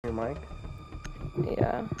Your mic?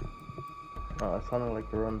 Yeah. Oh, it sounded like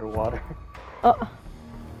you were underwater. Oh.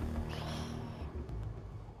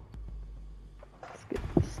 Let's get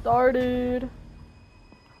this started.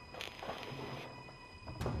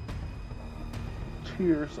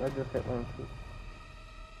 Cheers, I just hit one too.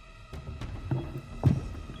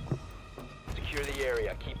 Secure the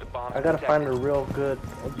area. Keep the bombs I gotta protected. find a real good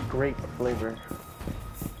grape flavor.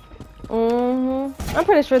 I'm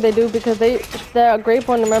pretty sure they do because that grape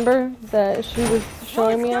one, remember that she was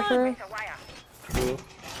showing me at first? True.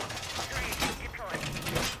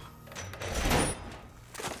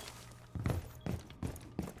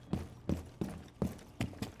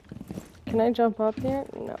 Can I jump up here?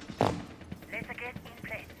 No.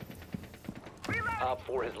 Op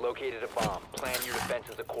 4 has located a bomb. Plan your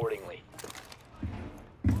defenses accordingly.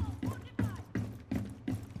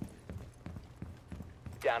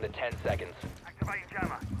 Down to 10 seconds. Activating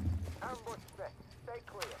jammer.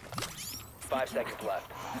 5 seconds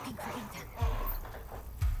left.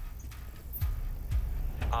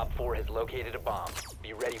 Op 4 has located a bomb.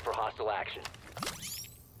 Be ready for hostile action.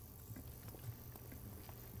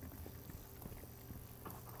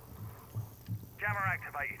 Jammer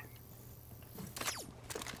activated.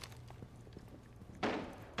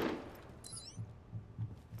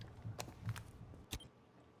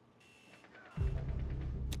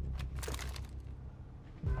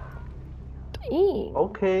 Eee.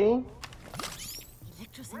 Okay.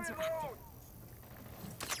 Electrosensor active.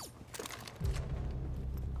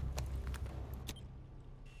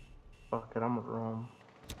 Fuck it, I'm at Rome.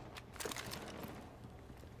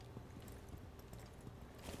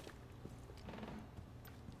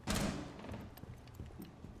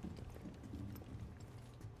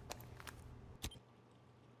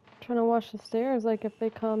 Trying to watch the stairs like if they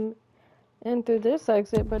come in through this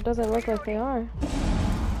exit, but it doesn't look like they are.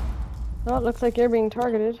 Oh, it looks like you're being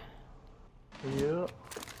targeted. Yeah.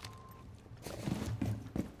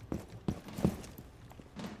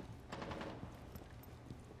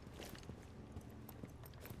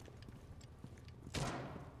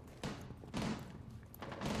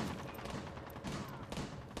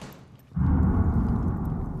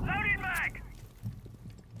 Loading mag!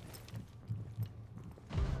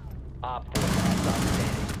 Op 4 last stop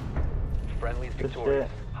standing. Friendly's Good victorious.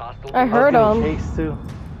 shit. Hostile. I heard I was him. getting chased too.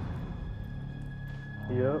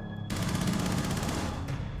 Yep.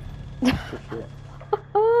 Good shit.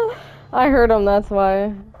 I heard him, that's why.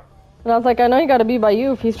 And I was like, I know he gotta be by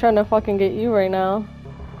you if he's trying to fucking get you right now.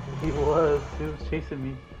 He was chasing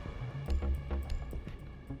me.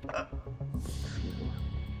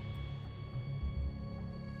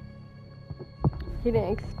 He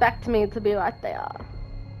didn't expect me to be right there.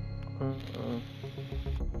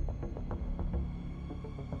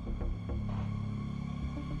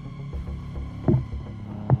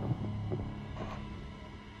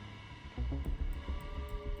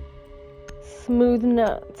 Smooth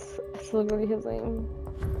Nuts. That's literally his name.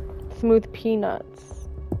 Smooth Peanuts.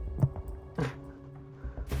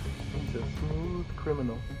 He's a smooth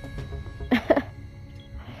criminal.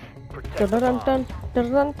 Protect the bomb. Dun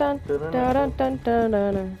dun dun dun dun dun dun dun dun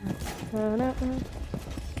dun.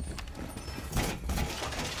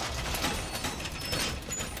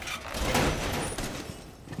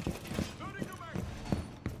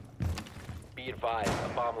 Be advised, a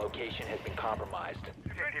bomb location has been compromised.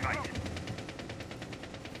 Activated.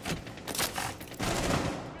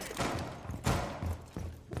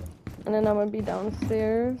 And then I'm gonna be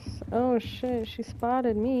downstairs. Oh shit, she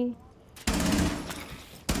spotted me.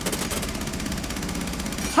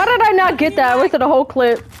 How did I not get that? I wasted a whole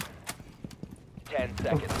clip. 10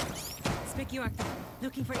 seconds. Spec you active.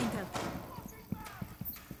 Looking for intel.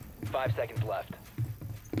 5 seconds left.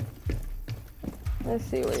 Let's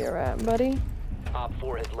see where you're at, buddy. Op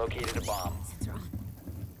 4 has located a bomb. Sensor on.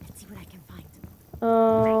 Let's see what I can find.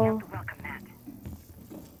 Oh. Welcome that.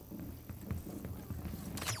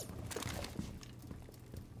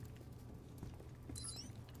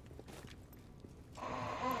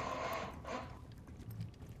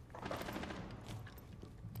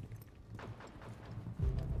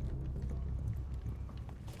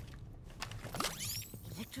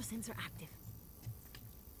 Electrosensor active.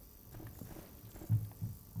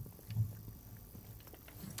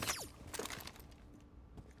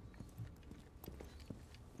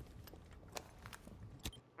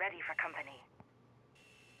 Ready for company.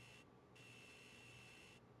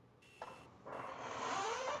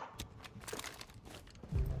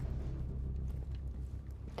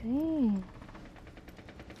 Dang.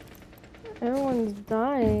 Everyone's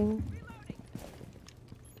dying.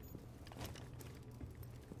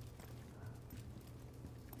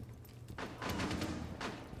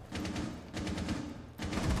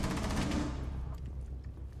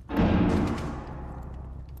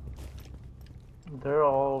 They're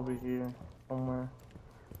all over here somewhere.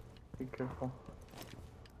 Be careful.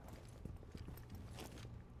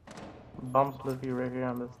 Bombs live you right here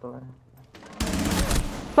on this door.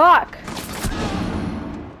 Fuck!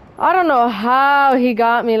 I don't know how he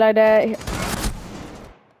got me like that.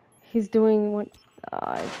 He's doing what? Oh,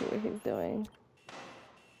 I see what he's doing.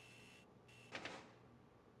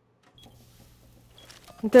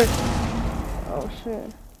 Oh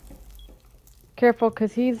shit. Careful,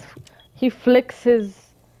 cause he flicks his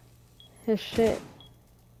shit.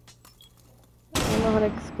 I don't know how to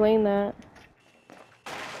explain that.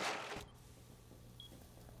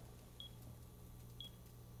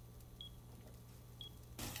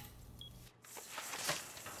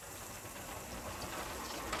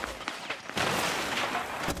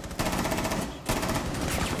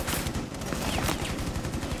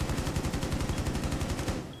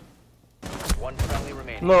 One friendly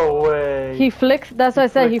remaining. No way. He flicks. That's what I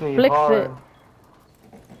said. He me flicks hard.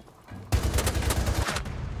 it.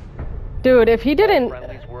 Dude, if he didn't,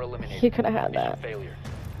 Friendlies were eliminated. he could have had Mission that. failure.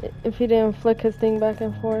 If he didn't flick his thing back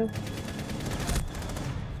and forth.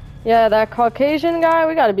 Yeah, that Caucasian guy,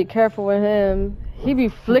 we gotta be careful with him. He be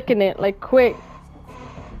flicking it like quick.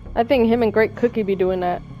 I think him and Great Cookie be doing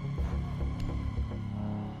that.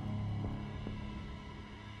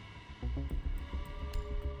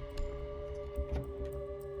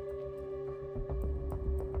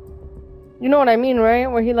 You know what I mean, right?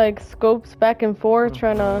 Where he like scopes back and forth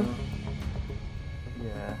trying to...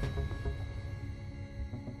 Yeah.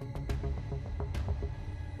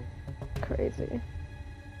 Crazy.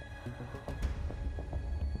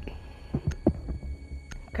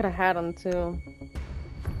 Could have had him too.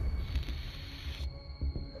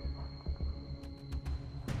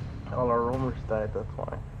 All our roamers died, that's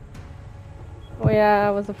why. Oh yeah, I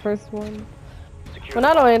was the first one. Secure But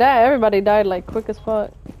not only that, everybody died like quick as fuck.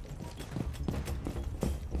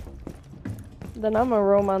 Then I'm gonna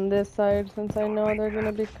roam on this side since I know they're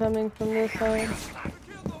gonna be coming from this side.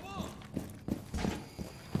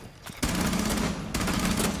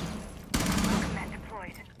 Command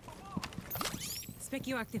deployed. Spec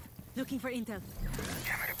you active. Looking for intel.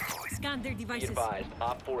 Camera deployed. Scan their Be devices. advised,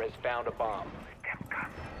 Op 4 has found a bomb. Them come.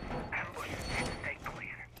 Ambush. Stay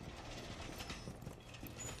clear.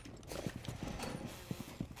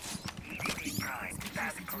 EDD prime.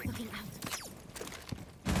 Fast Start clear. looking out.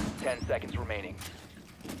 10 seconds remaining.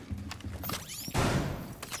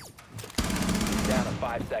 Down to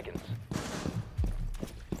 5 seconds.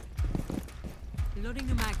 Loading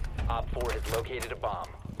the mag. Op 4 has located a bomb.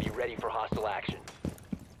 Be ready for hostile action.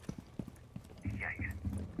 Yikes.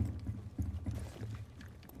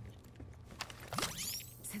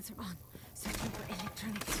 Sensor on. Searching for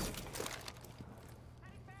electronics.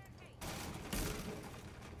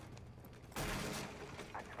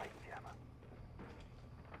 Activate jammer.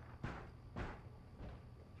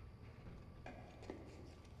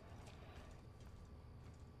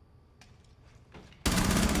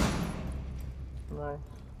 Nice.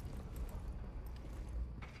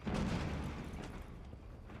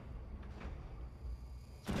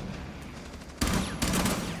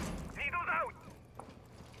 Needles out.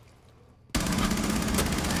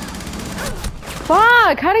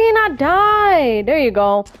 Fuck! How did he not die? There you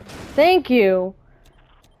go. Thank you.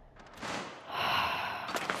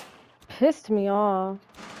 Pissed me off.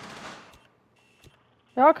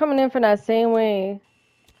 They're all coming in from that same way.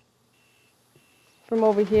 From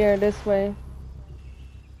over here, this way.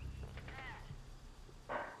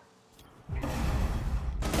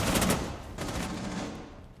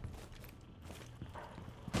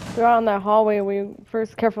 They're out in that hallway. We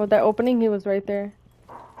first careful with that opening. He was right there.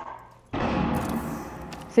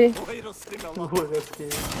 See? Ooh, that's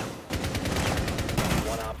scary.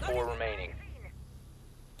 One Op 4 remaining.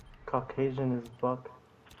 Caucasian is buck.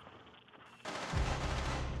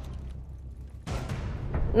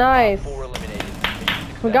 Nice. 4 eliminated.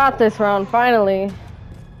 Mission We got this round, finally.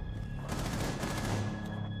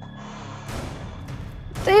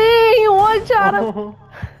 See, one shot him.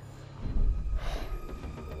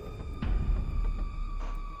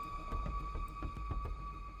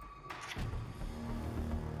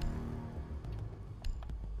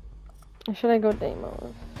 Or should I go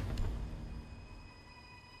Deimos?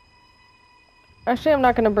 Actually, I'm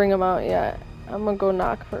not gonna bring him out yet. I'm gonna go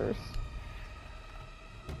knock first.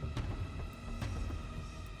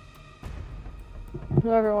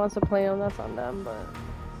 Whoever wants to play him, that's on them, but...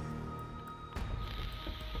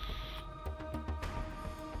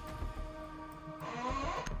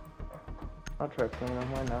 I'll try playing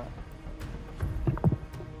him, why not?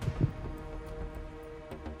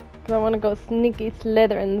 Cause I wanna go sneaky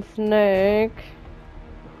slither and snake.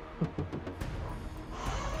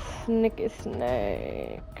 Snicky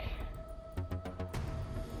snake.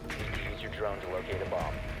 Need to use your drone to locate a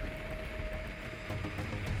bomb.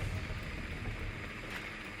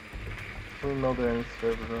 We know they're in the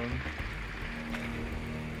server room.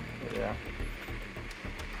 Yeah.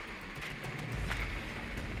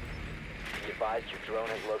 Be advised your drone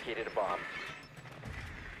has located a bomb.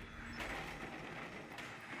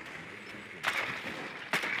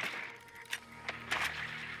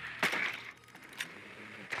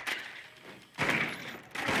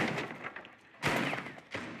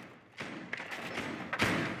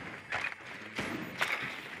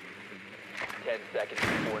 Seconds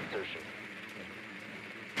before insertion.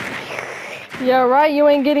 Yeah, right. You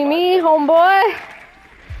ain't getting me, homeboy.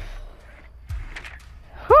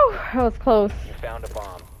 Whew, that was close. You found a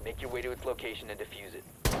bomb. Make your way to its location and defuse it.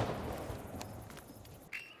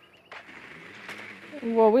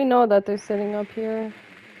 Well, we know that they're sitting up here.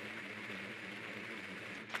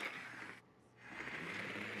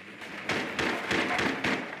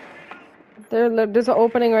 There's an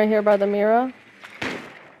opening right here by the mirror.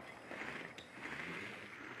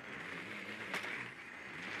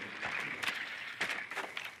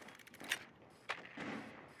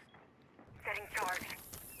 Setting charge.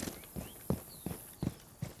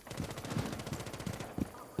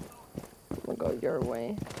 I'm gonna go your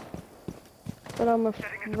way. But I'm gonna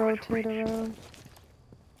rotate around.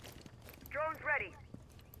 Drone's ready.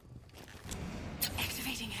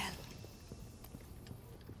 Activating hell.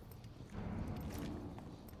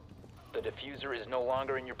 The diffuser is no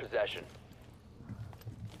longer in your possession.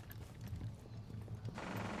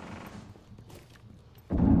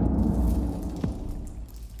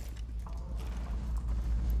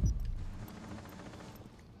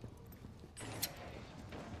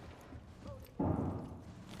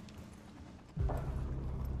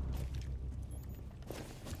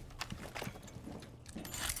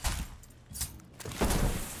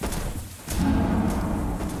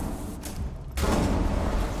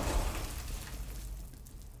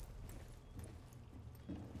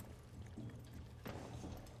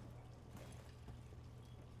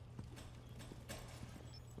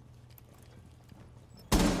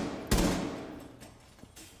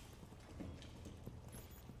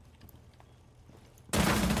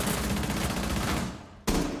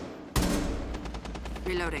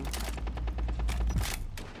 Reloading.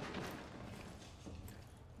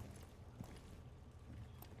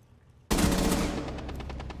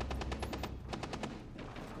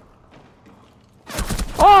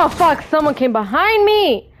 Oh fuck! Someone came behind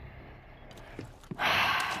me.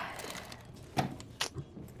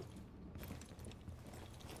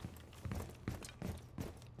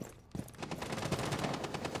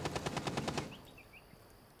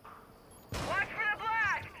 Watch for the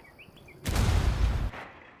blast!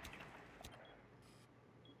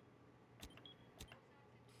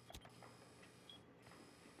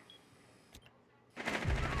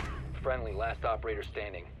 Friendly, last operator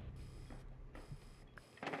standing.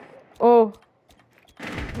 Oh.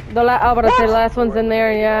 I would say the last one's in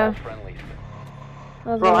there, yeah. Friendlies. I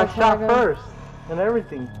was Bro, I gonna shot tag him. first and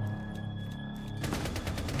everything.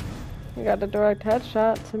 You got the direct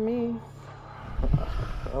headshot to me.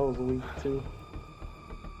 I was weak too.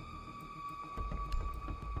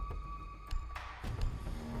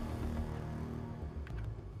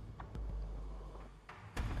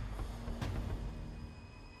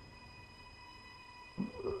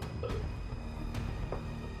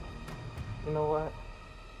 You know what?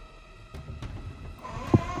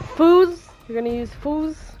 Foos? You're gonna use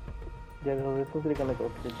foos? Yeah, no, we're totally gonna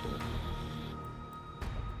go kitchen.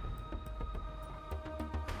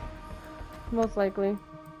 Most likely.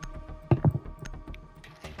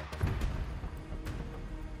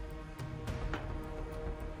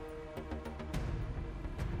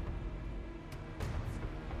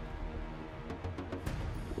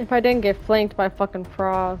 If I didn't get flanked by fucking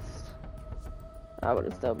Frost, I would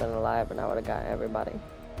have still been alive and I would have got everybody.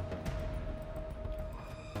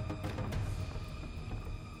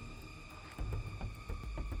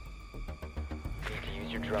 Need to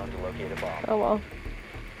use your drone to locate a bomb. Oh well.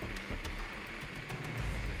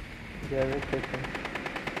 Yeah, they're kitchen.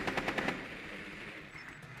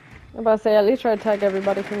 I'm about to say, at least try to tag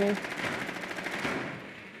everybody for me.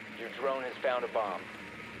 Your drone has found a bomb.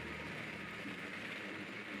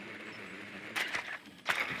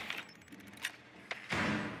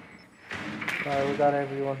 Alright, we got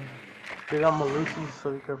everyone. They got Malusi,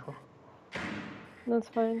 so be careful. That's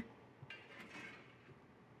fine.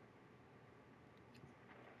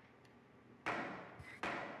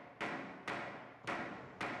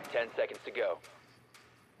 Ten seconds to go.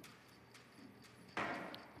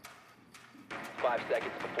 5 5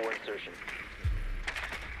 seconds before insertion.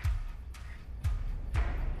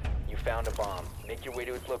 You found a bomb. Make your way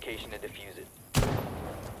to its location and defuse it.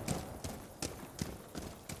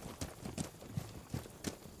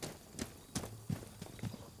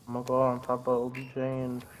 I'm gonna go on top of OBJ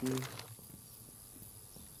and fuse.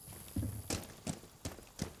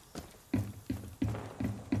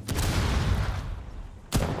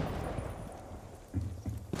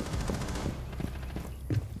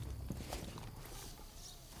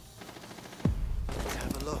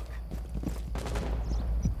 Have a look.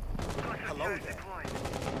 Hello there.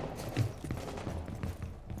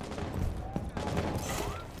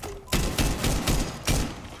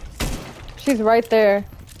 She's right there.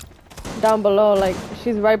 Down below, like,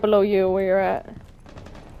 she's right below you where you're at.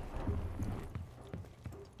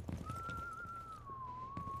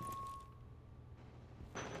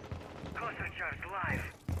 Cluster charge live.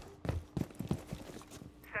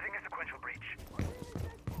 Setting a sequential breach.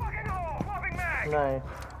 Fucking hole! Swapping mag! Nice.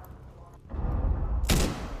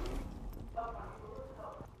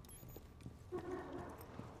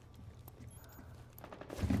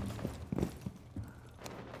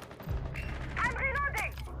 I'm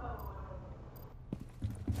reloading!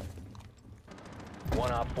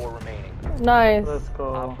 One Op 4 remaining. Nice. Let's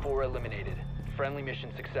go. Op 4 eliminated. Friendly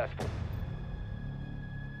mission successful.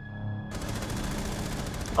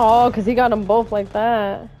 Oh, because he got them both like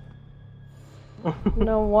that.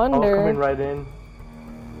 No I was wonder. coming right in.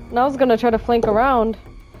 And I was gonna try to flank around.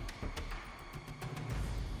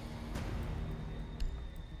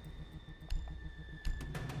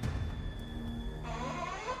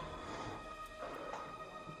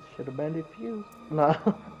 Should have been defused. Nah.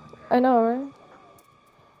 I know, right?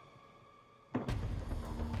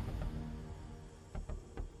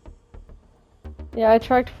 Yeah, I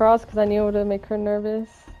tracked Frost because I knew it would make her nervous.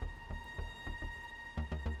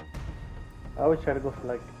 I always try to go for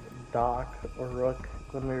like Doc or Rook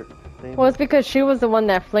when we're Deimos. Well, it's because she was the one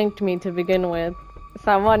that flanked me to begin with.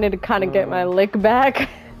 So I wanted to kind of get my lick back.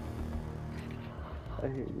 I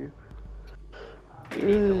hear you. You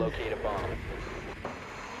need to locate a bomb.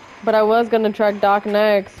 But I was gonna track Doc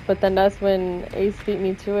next, but then that's when Ace beat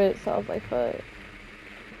me to it, so I was like, fuck.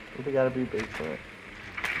 We gotta be basement.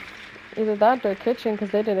 Either that or kitchen,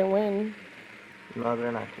 because they didn't win. No,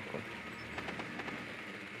 they're not kicking.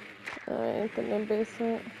 Alright, then in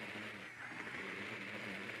basement.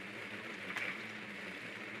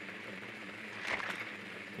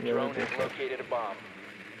 Yeah, Drone they're has located a bomb.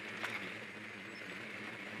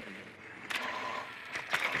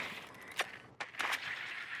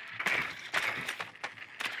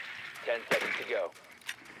 Ten seconds to go.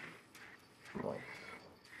 nice.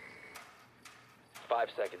 5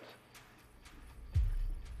 seconds.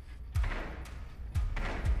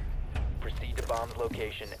 Proceed to bomb's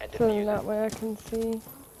location and So defuse that it. way I can see.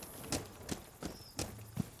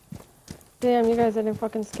 Damn, you guys didn't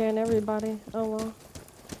fucking scan everybody. Oh well.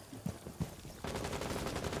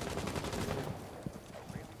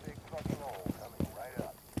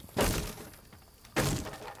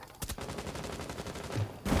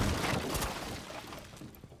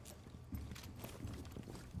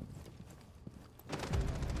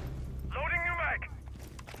 Loading new mag!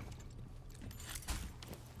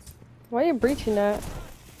 Why are you breaching that?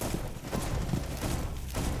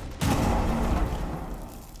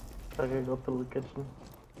 I gotta go through the kitchen.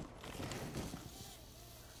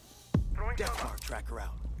 Throwing Death cover. car tracker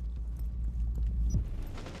out.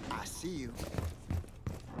 I see you.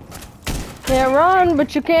 Can't run,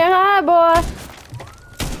 but you can't hide, boy.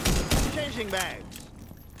 Changing bags.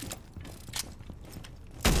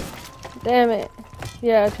 Damn it.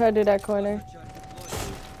 Yeah, try to do that corner.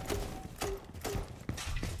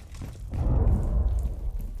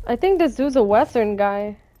 I think this dude's a Western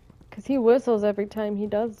guy. Because he whistles every time he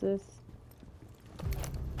does this.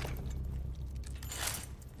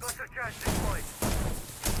 Cluster charge deployed.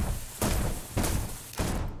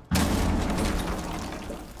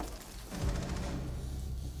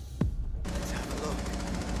 Let's have a look.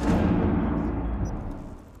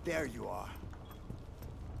 There you are.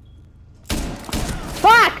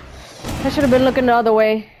 Fuck! I should have been looking the other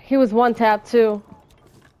way. He was one tap too.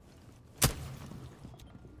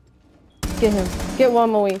 Get him. Get one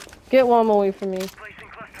away. Get one away from me. Placing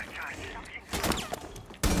cluster charge.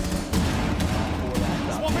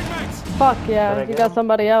 Swapping mags. Fuck Did I yeah. You get got him?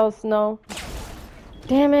 somebody else. No.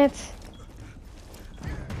 Damn it.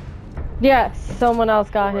 Yes, someone else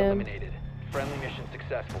got 4 him. eliminated. Friendly mission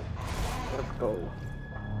successful. Let's go.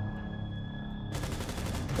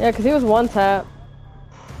 Yeah, because he was one tap.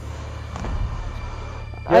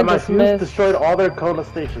 Yeah, I my just fuse missed. destroyed all their Kona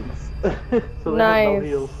stations. So they have no Nice.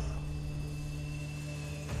 heals.